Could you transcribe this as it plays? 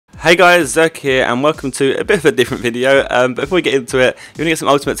Hey guys, Zerkaa here and welcome to a bit of a different video. But before we get into it, if you want to get some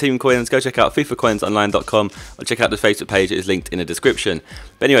Ultimate Team coins, go check out FIFAcoinsonline.com or check out the Facebook page, it is linked in the description.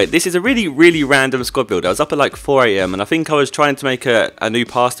 But anyway, this is a really random squad build. I was up at like 4 AM and I think I was trying to make a new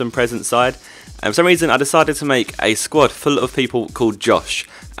past and present side. And for some reason I decided to make a squad full of people called Josh.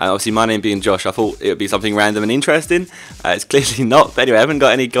 Obviously my name being Josh, I thought it would be something random and interesting. It's clearly not, but anyway, I haven't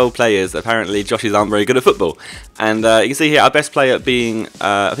got any goal players. Apparently Joshes aren't very good at football. And you can see here our best player being,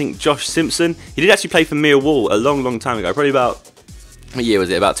 I think, Josh Simpson. He did actually play for Millwall a long time ago, probably about, what year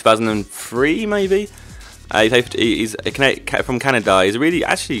was it, about 2003 maybe? He's from Canada. He's a really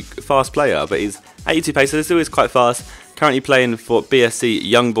actually fast player, but he's 82 pace, so this still is quite fast. Currently playing for BSC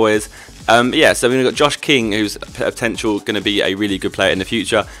Young Boys. Yeah, so we've got Josh King, who's potential going to be a really good player in the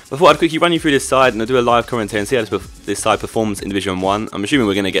future. Before I'd quickly run you through this side and I'll do a live commentary and see how this side performs in Division 1. I'm assuming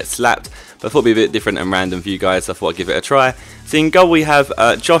we're going to get slapped, but I thought it'd be a bit different and random for you guys, so I thought I'd give it a try. So in goal we have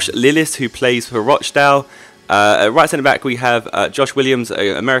Josh Lillis, who plays for Rochdale. Right centre back we have Josh Williams,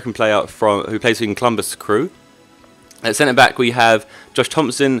 an American player who plays for Columbus Crew. At centre back we have Josh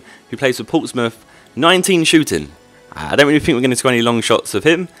Thompson, who plays for Portsmouth. 19 shooting. I don't really think we're going to score any long shots of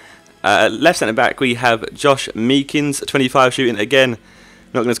him. Left centre back we have Josh Meekins, 25 shooting. Again,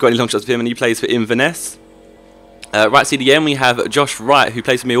 not going to score any long shots of him, and he plays for Inverness. Right CDM we have Josh Wright, who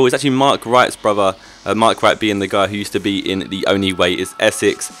plays for Millwall. It's actually Mark Wright's brother. Mark Wright being the guy who used to be in The Only Way Is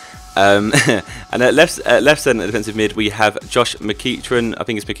Essex. And at left centre defensive mid we have Josh McEachran. I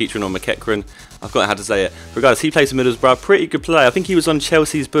think it's McEachran or McEachran. I've forgotten how to say it. Regardless, he plays for Middlesbrough. Pretty good player. I think he was on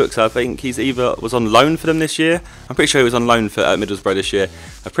Chelsea's books. I think he's either was on loan for them this year. I'm pretty sure he was on loan for Middlesbrough this year.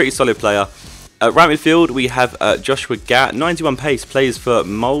 A pretty solid player. Right midfield we have Joshua Gatt, 91 pace, plays for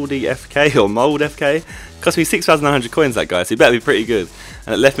Mouldy FK or Mould FK. Cost me 6,900 coins, that guy, so he better be pretty good.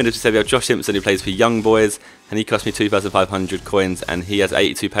 And at left mid we have Josh Simpson, who plays for Young Boys, and he cost me 2,500 coins, and he has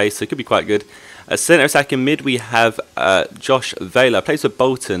 82 pace, so it could be quite good. At centre attacking mid we have Josh Vela, plays for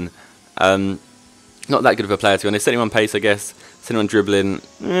Bolton. Not that good of a player to be honest. 71 pace, I guess. 71 dribbling.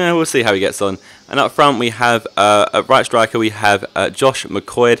 Yeah, we'll see how he gets on. And up front we have a right striker. We have Josh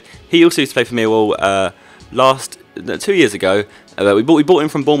McCoy. He also used to play for Millwall 2 years ago. We bought him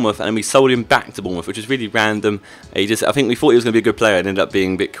from Bournemouth and we sold him back to Bournemouth, which was really random. I think we thought he was going to be a good player and ended up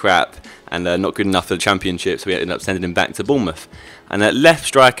being a bit crap and not good enough for the Championship, so we ended up sending him back to Bournemouth. And at left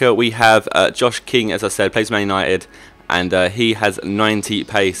striker we have Josh King, as I said, plays for Man United, and he has 90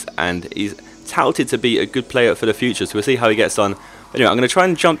 pace and he's touted to be a good player for the future, so we'll see how he gets on. But anyway, I'm going to try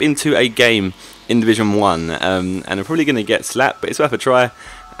and jump into a game in Division 1, and I'm probably going to get slapped, but it's worth a try,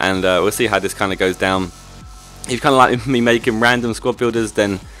 and we'll see how this kind of goes down. If you kind of like me making random squad builders,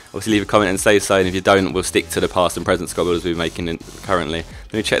 then obviously leave a comment and say so, and if you don't, we'll stick to the past and present squad builders we're making currently.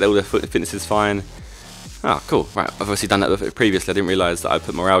 Let me check that all the fitness is fine. Oh, cool. Right, I've obviously done that previously. I didn't realise that I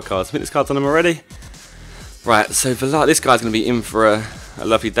put morale cards, fitness cards on them already. Right, so for this guy's going to be in for a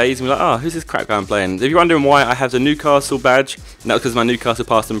lovely day. He's going to be like, oh, who's this crap guy I'm playing? If you're wondering why I have the Newcastle badge, and that was because of my Newcastle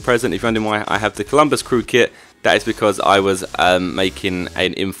past and present. If you're wondering why I have the Columbus Crew kit, that is because I was making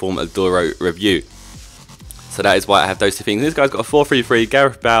an Inform Adoro review. So that is why I have those two things. This guy's got a 4-3-3,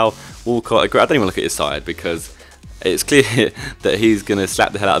 Gareth Bale, Walcott. I don't even look at his side because it's clear that he's going to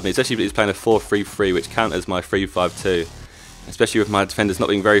slap the hell out of me, especially if he's playing a 4-3-3, which counters my 3-5-2. Especially with my defenders not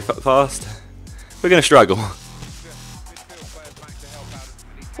being very fast. We're going to struggle.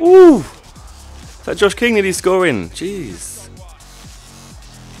 Ooh! Is that Josh King nearly scoring? Jeez.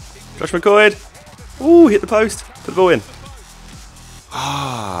 Josh McCoy. Ooh, hit the post. Put the ball in.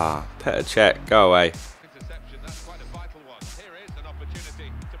 Ah, better check. Go away.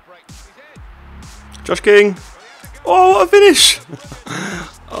 Josh King. Oh, what a finish!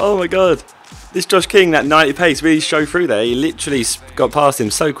 Oh my god. This Josh King, that 90 pace, really showed through there. He literally got past him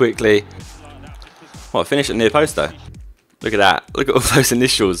so quickly. What a finish at near post though. Look at that. Look at all those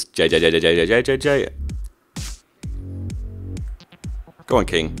initials. J. Go on,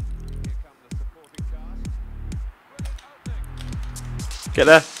 King. Get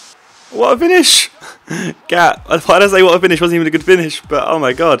there. What a finish! Gat. Why did I say what a finish? Wasn't even a good finish, but oh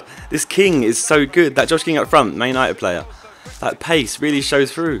my god. This King is so good. That Josh King up front, Man United player. That pace really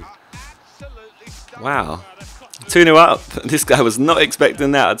shows through. Wow. 2-0 up. This guy was not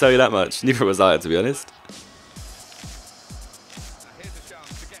expecting that, I'll tell you that much. Neither was I, to be honest.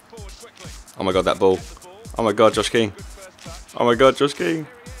 Oh my god, that ball. Oh my god, Josh King. Oh my god, Josh King.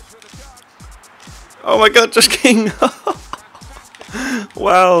 Oh my god, Josh King.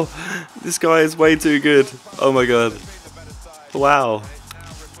 Wow. This guy is way too good. Oh my god. Wow.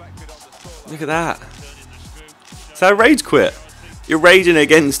 Look at that. Is that a rage quit? You're raging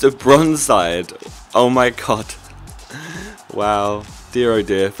against a bronze side. Oh my god. Wow. Dear oh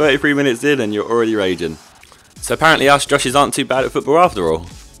dear, 33 minutes in and you're already raging. So apparently us Joshes aren't too bad at football after all.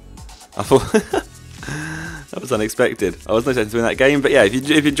 I thought that was unexpected. I wasn't expecting to win that game, but yeah, if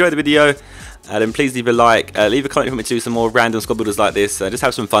you enjoyed the video, then please leave a like, leave a comment if you want me to do some more random squad builders like this. Just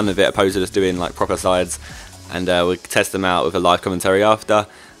have some fun with it, opposed to just doing like proper sides, and we'll test them out with a live commentary after.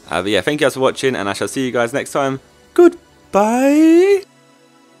 But yeah, thank you guys for watching, and I shall see you guys next time. Goodbye.